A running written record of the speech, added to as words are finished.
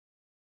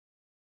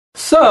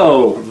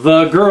So,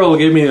 the girl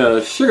gave me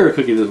a sugar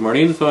cookie this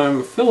morning, so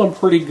I'm feeling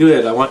pretty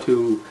good. I want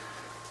to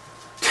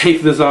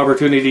take this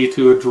opportunity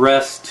to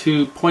address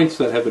 2 points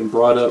that have been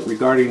brought up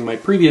regarding my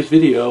previous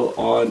video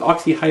on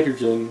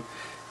oxyhydrogen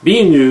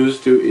being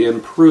used to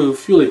improve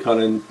fuel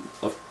economy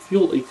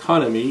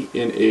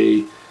in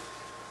a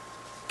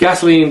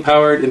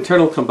gasoline-powered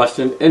internal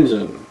combustion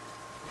engine.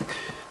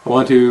 I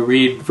want to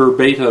read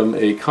verbatim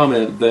a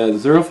comment that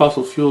Zero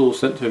Fossil Fuel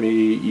sent to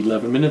me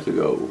 11 minutes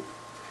ago.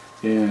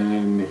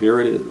 And here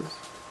it is.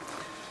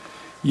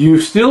 You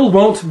still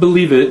won't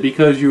believe it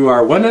because you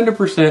are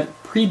 100%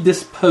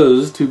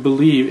 predisposed to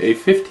believe a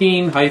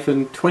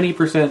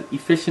 15-20%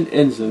 efficient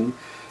engine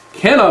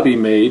cannot be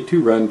made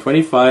to run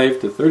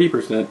 25 to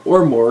 30%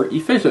 or more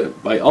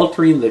efficient by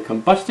altering the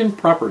combustion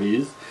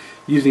properties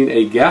using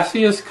a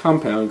gaseous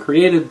compound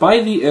created by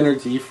the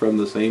energy from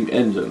the same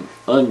engine.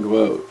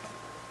 Unquote.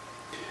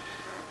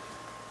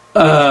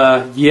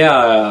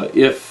 Yeah,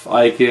 if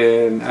I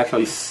can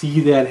actually see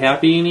that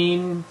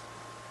happening,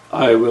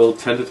 I will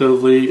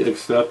tentatively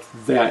accept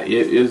that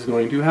it is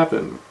going to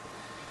happen.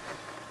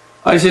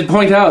 I should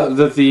point out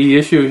that the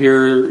issue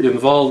here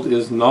involved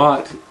is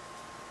not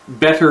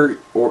better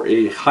or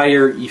a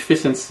higher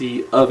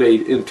efficiency of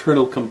an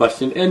internal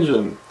combustion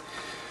engine.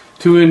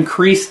 To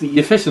increase the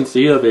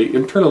efficiency of an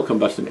internal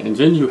combustion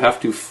engine, you have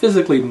to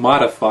physically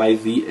modify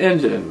the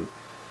engine.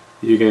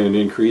 You can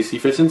increase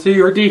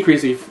efficiency or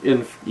decrease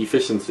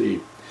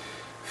efficiency.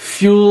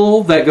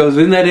 Fuel that goes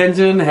in that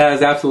engine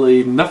has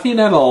absolutely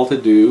nothing at all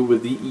to do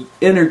with the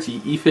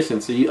energy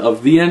efficiency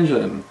of the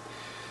engine.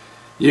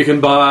 You can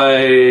buy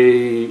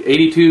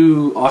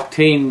 82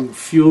 octane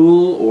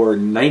fuel or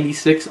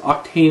 96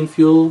 octane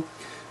fuel.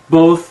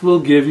 Both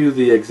will give you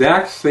the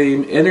exact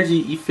same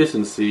energy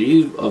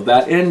efficiency of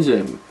that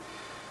engine.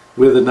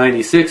 With a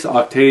 96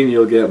 octane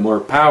you'll get more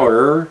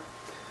power.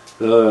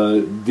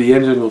 The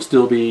engine will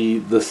still be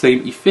the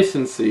same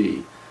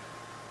efficiency.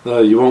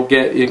 You won't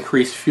get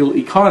increased fuel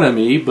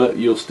economy, but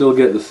you'll still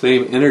get the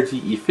same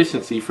energy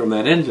efficiency from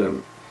that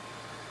engine.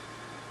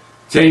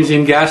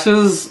 Changing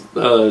gases,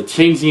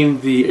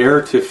 changing the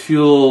air to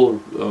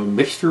fuel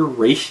mixture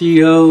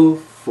ratio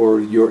for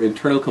your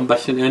internal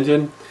combustion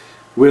engine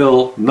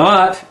will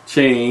not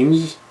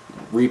change,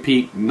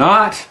 repeat,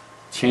 not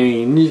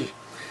change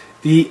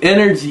the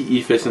energy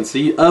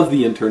efficiency of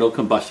the internal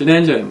combustion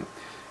engine.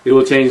 It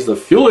will change the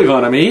fuel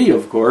economy,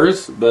 of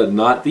course, but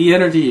not the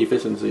energy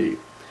efficiency.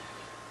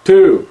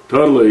 2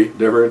 totally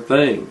different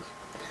things.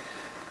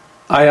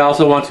 I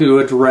also want to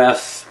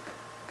address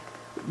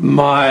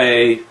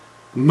my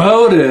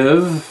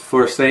motive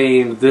for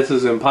saying this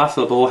is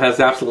impossible has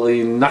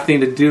absolutely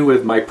nothing to do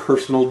with my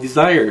personal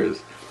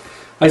desires.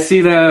 I see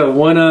that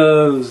one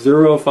of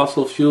Zero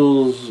Fossil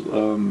Fuel's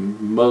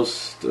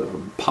most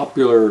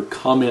popular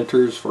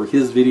commenters for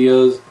his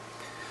videos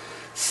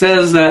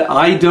says that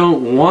I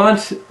don't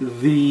want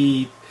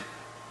the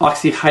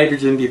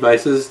oxyhydrogen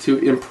devices to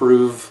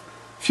improve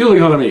fuel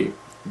economy.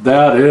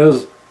 That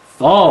is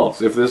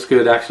false. If this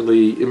could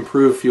actually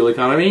improve fuel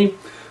economy,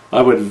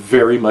 I would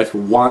very much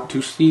want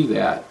to see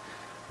that.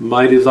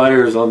 My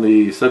desires on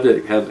the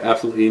subject have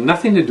absolutely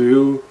nothing to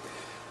do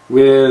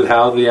with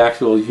how the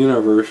actual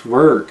universe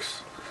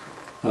works.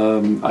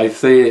 I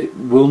say it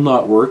will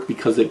not work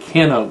because it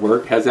cannot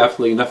work. Has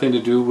absolutely nothing to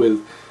do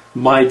with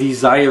my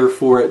desire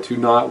for it to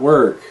not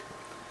work.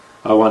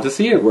 I want to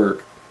see it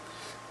work.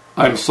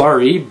 I'm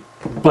sorry,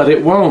 but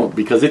it won't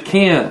because it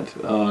can't.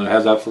 It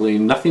has absolutely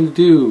nothing to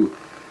do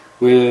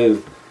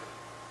with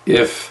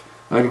if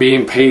I'm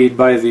being paid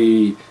by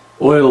the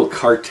oil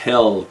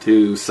cartel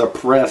to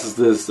suppress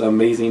this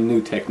amazing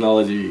new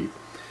technology.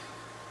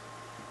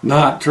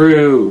 Not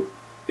true.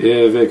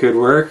 If it could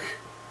work,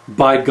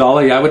 by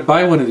golly, I would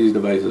buy one of these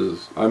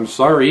devices. I'm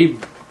sorry,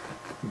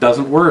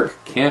 doesn't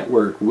work, can't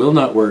work, will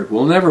not work,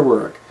 will never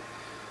work.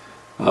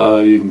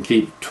 You can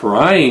keep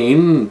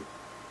trying,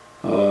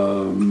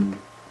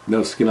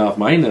 no skin off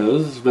my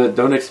nose, but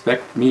don't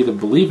expect me to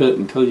believe it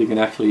until you can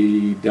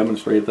actually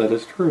demonstrate that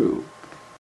it's true.